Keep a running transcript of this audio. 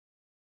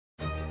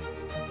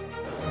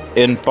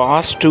In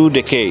past 2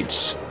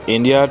 decades,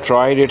 India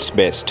tried its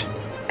best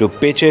to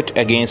pitch it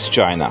against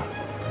China.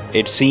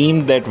 It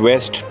seemed that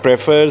West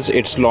prefers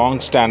its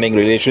long-standing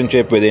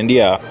relationship with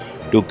India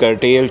to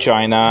curtail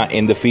China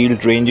in the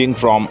field ranging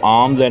from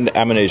arms and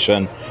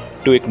ammunition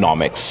to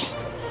economics.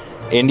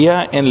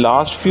 India in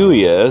last few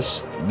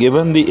years,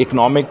 given the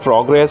economic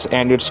progress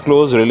and its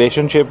close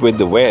relationship with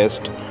the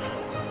West,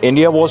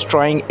 India was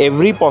trying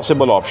every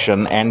possible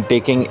option and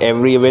taking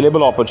every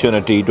available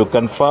opportunity to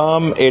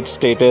confirm its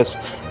status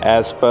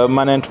as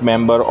permanent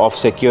member of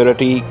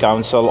Security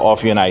Council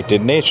of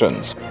United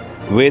Nations.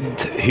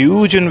 With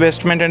huge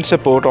investment and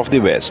support of the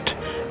West,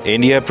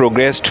 India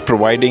progressed,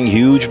 providing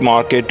huge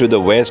market to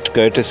the West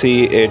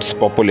courtesy its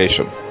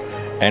population.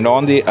 And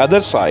on the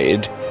other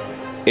side,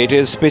 it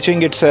is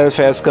pitching itself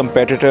as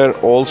competitor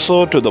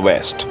also to the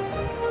West.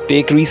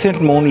 Take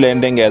recent moon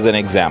landing as an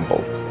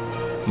example.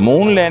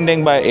 Moon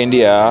landing by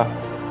India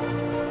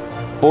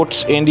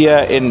puts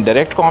India in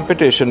direct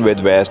competition with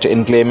West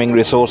in claiming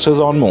resources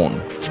on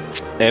moon.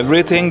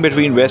 Everything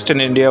between West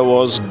and India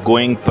was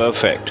going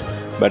perfect,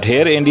 but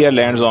here India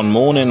lands on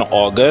moon in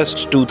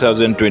August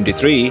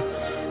 2023.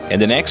 In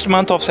the next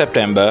month of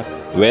September,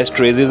 West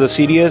raises a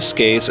serious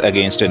case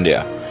against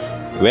India.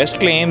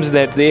 West claims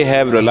that they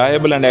have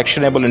reliable and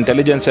actionable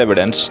intelligence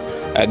evidence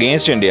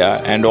against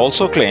India and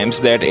also claims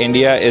that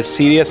India is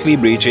seriously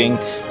breaching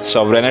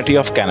sovereignty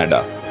of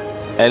Canada.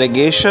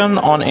 Allegation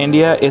on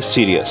India is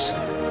serious,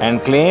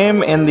 and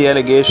claim in the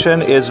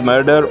allegation is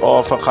murder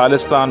of a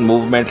Khalistan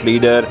movement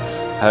leader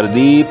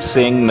Hardeep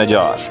Singh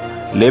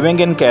Najjar,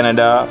 living in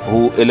Canada,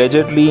 who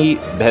allegedly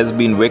has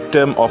been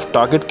victim of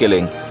target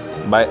killing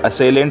by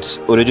assailants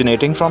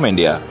originating from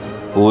India,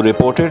 who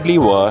reportedly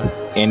were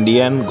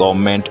Indian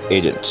government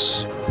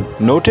agents.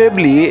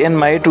 Notably, in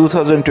May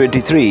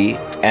 2023,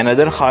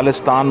 another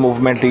Khalistan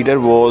movement leader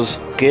was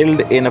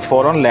killed in a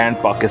foreign land,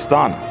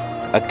 Pakistan,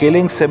 a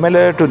killing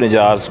similar to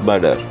Najjar's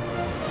murder.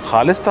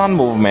 Khalistan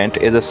movement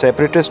is a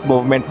separatist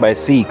movement by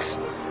Sikhs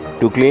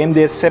to claim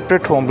their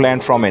separate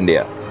homeland from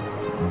India.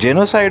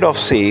 Genocide of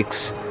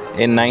Sikhs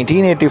in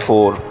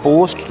 1984,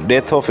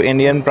 post-death of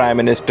Indian Prime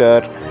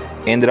Minister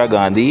Indira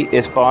Gandhi,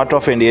 is part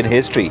of Indian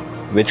history,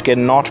 which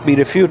cannot be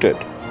refuted.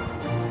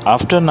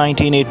 After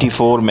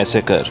 1984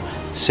 massacre,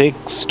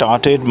 Sikhs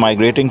started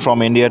migrating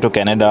from India to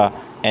Canada,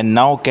 and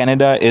now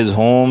Canada is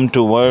home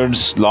to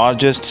world's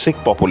largest Sikh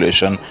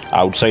population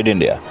outside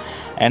India,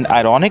 and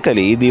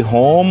ironically the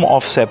home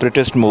of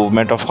separatist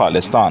movement of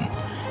Khalistan.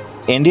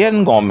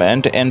 Indian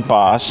government in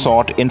past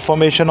sought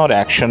information or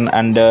action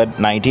under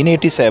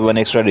 1987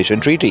 extradition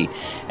treaty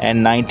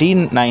and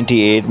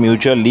 1998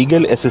 mutual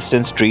legal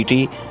assistance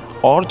treaty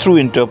or through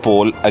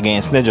Interpol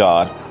against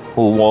Najjar,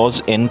 who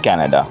was in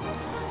Canada.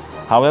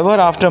 However,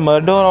 after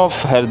murder of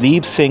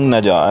Hardeep Singh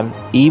Najjar,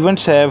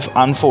 events have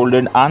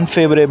unfolded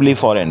unfavorably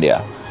for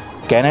India.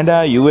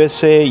 Canada,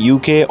 USA,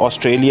 UK,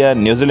 Australia,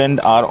 New Zealand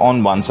are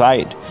on one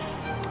side,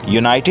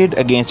 united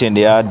against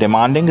India,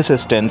 demanding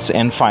assistance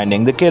in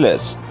finding the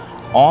killers.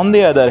 On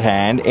the other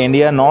hand,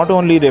 India not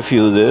only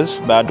refuses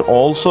but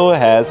also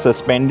has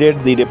suspended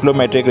the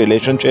diplomatic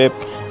relationship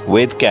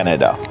with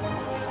Canada.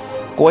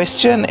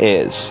 Question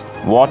is,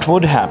 what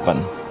would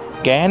happen?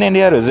 Can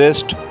India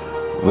resist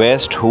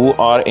West, who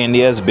are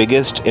India's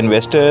biggest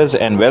investors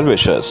and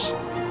well-wishers?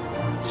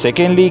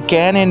 Secondly,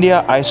 can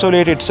India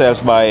isolate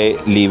itself by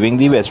leaving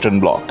the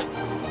Western bloc?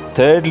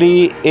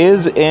 Thirdly,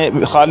 is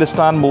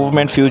Khalistan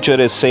movement future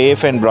is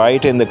safe and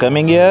bright in the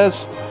coming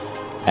years?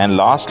 And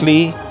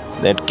lastly,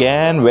 that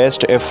can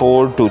West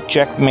afford to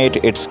checkmate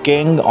its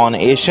king on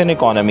Asian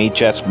economy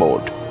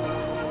chessboard?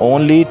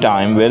 Only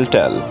time will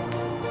tell.